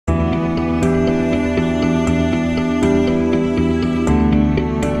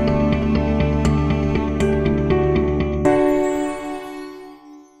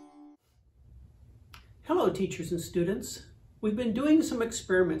teachers and students. We've been doing some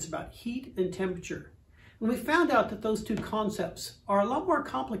experiments about heat and temperature, and we found out that those two concepts are a lot more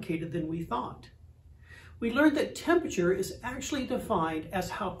complicated than we thought. We learned that temperature is actually defined as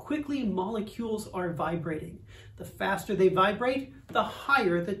how quickly molecules are vibrating. The faster they vibrate, the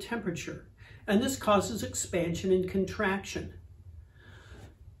higher the temperature, and this causes expansion and contraction.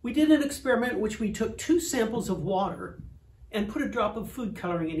 We did an experiment in which we took 2 samples of water and put a drop of food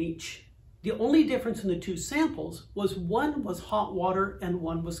coloring in each. The only difference in the 2 samples was one was hot water and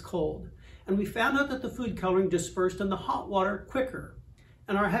one was cold. And we found out that the food coloring dispersed in the hot water quicker.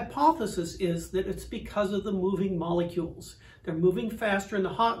 And our hypothesis is that it's because of the moving molecules. They're moving faster in the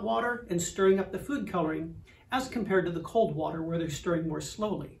hot water and stirring up the food coloring as compared to the cold water where they're stirring more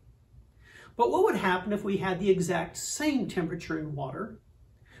slowly. But what would happen if we had the exact same temperature in water,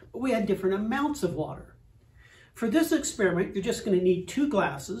 but we had different amounts of water? For this experiment, you're just going to need 2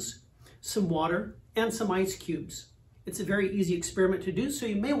 glasses, some water, and some ice cubes. It's a very easy experiment to do, so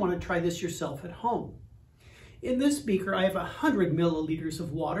you may want to try this yourself at home. In this beaker, I have 100 milliliters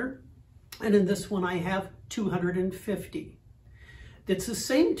of water, and in this one I have 250. It's the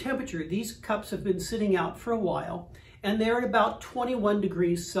same temperature. These cups have been sitting out for a while, and they're at about 21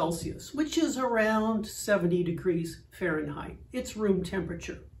 degrees Celsius, which is around 70 degrees Fahrenheit. It's room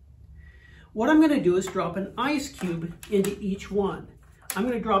temperature. What I'm going to do is drop an ice cube into each one. I'm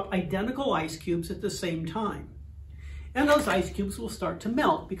going to drop identical ice cubes at the same time. And those ice cubes will start to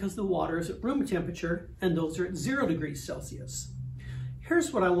melt because the water is at room temperature and those are at 0 degrees Celsius.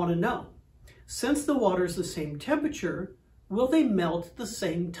 Here's what I want to know. Since the water is the same temperature, will they melt at the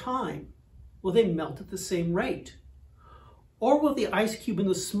same time? Will they melt at the same rate? Or will the ice cube in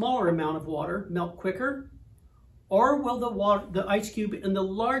the smaller amount of water melt quicker? Or will the ice cube in the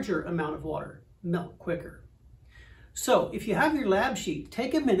larger amount of water melt quicker? So if you have your lab sheet,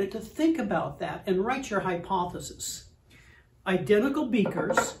 take a minute to think about that and write your hypothesis. Identical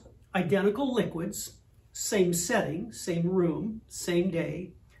beakers, identical liquids, same setting, same room, same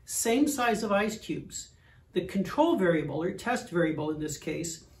day, same size of ice cubes. The control variable, or test variable in this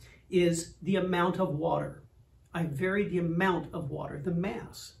case, is the amount of water. I vary the amount of water, the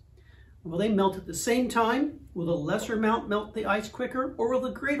mass. Will they melt at the same time? Will the lesser amount melt the ice quicker, or will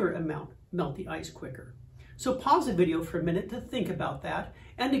the greater amount melt the ice quicker? So pause the video for a minute to think about that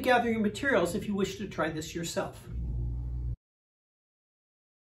and to gather your materials if you wish to try this yourself.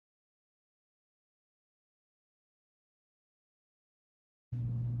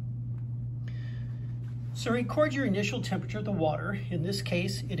 So record your initial temperature of the water. In this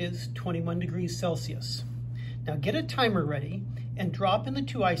case, it is 21 degrees Celsius. Now get a timer ready and drop in the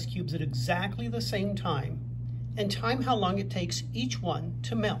 2 ice cubes at exactly the same time and time how long it takes each one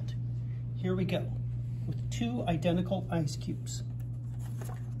to melt. Here we go, with 2 identical ice cubes.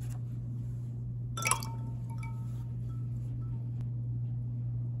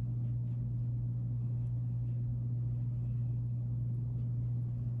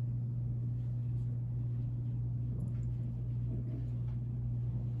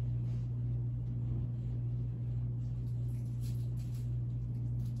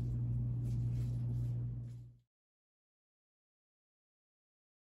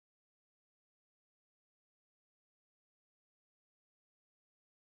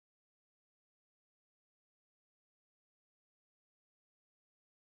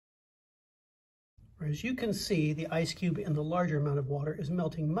 As you can see, the ice cube in the larger amount of water is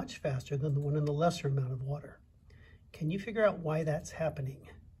melting much faster than the one in the lesser amount of water. Can you figure out why that's happening?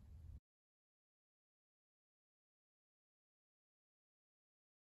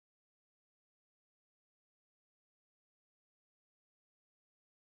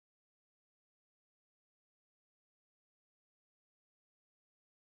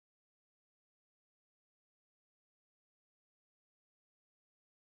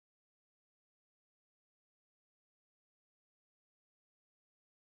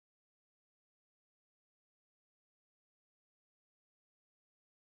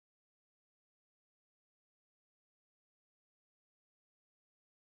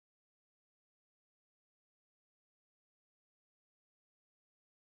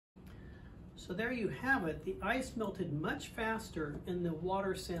 So there you have it. The ice melted much faster in the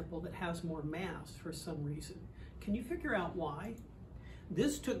water sample that has more mass for some reason. Can you figure out why?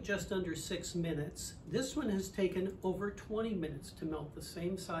 This took just under 6 minutes. This one has taken over 20 minutes to melt the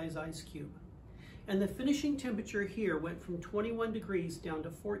same size ice cube. And the finishing temperature here went from 21 degrees down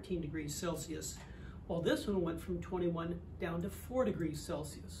to 14 degrees Celsius, while this one went from 21 down to 4 degrees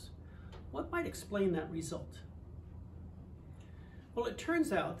Celsius. What might explain that result? Well, it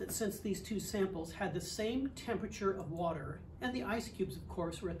turns out that since these two samples had the same temperature of water, and the ice cubes, of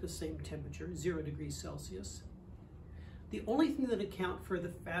course, were at the same temperature, 0 degrees Celsius, the only thing that accounted for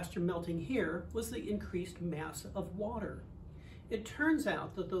the faster melting here was the increased mass of water. It turns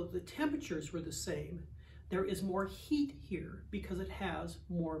out that though the temperatures were the same, there is more heat here because it has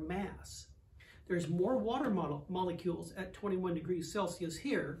more mass. There's more water molecules at 21 degrees Celsius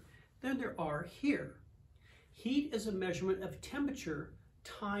here than there are here. Heat is a measurement of temperature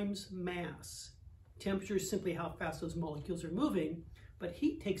times mass. Temperature is simply how fast those molecules are moving, but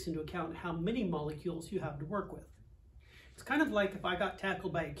heat takes into account how many molecules you have to work with. It's kind of like if I got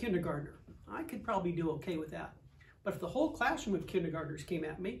tackled by a kindergartner. I could probably do okay with that. But if the whole classroom of kindergartners came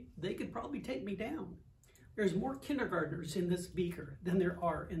at me, they could probably take me down. There's more kindergartners in this beaker than there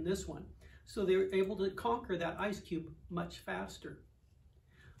are in this one, so they're able to conquer that ice cube much faster.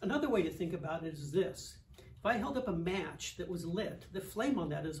 Another way to think about it is this. If I held up a match that was lit, the flame on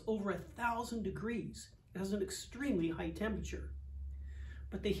that is over 1,000 degrees. It has an extremely high temperature.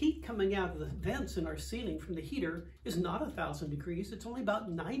 But the heat coming out of the vents in our ceiling from the heater is not 1,000 degrees, it's only about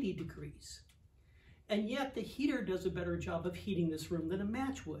 90 degrees. And yet the heater does a better job of heating this room than a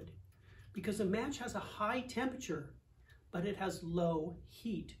match would, because a match has a high temperature, but it has low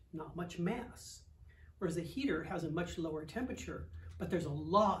heat, not much mass. Whereas a heater has a much lower temperature, but there's a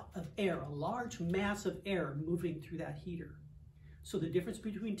lot of air, a large mass of air moving through that heater. So the difference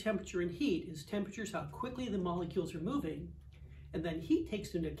between temperature and heat is temperature is how quickly the molecules are moving, and then heat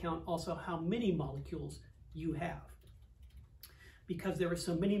takes into account also how many molecules you have. Because there are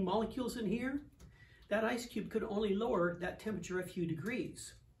so many molecules in here, that ice cube could only lower that temperature a few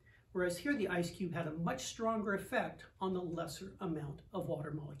degrees. Whereas here the ice cube had a much stronger effect on the lesser amount of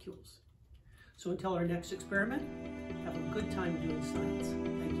water molecules. So until our next experiment, have a good time doing science.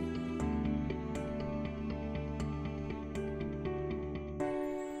 Thank you.